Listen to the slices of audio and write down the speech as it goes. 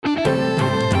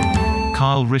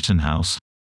Kyle Rittenhouse.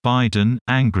 Biden,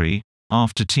 angry,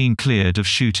 after teen cleared of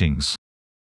shootings.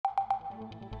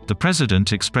 The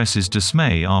president expresses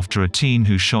dismay after a teen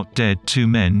who shot dead two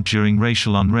men during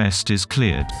racial unrest is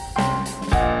cleared.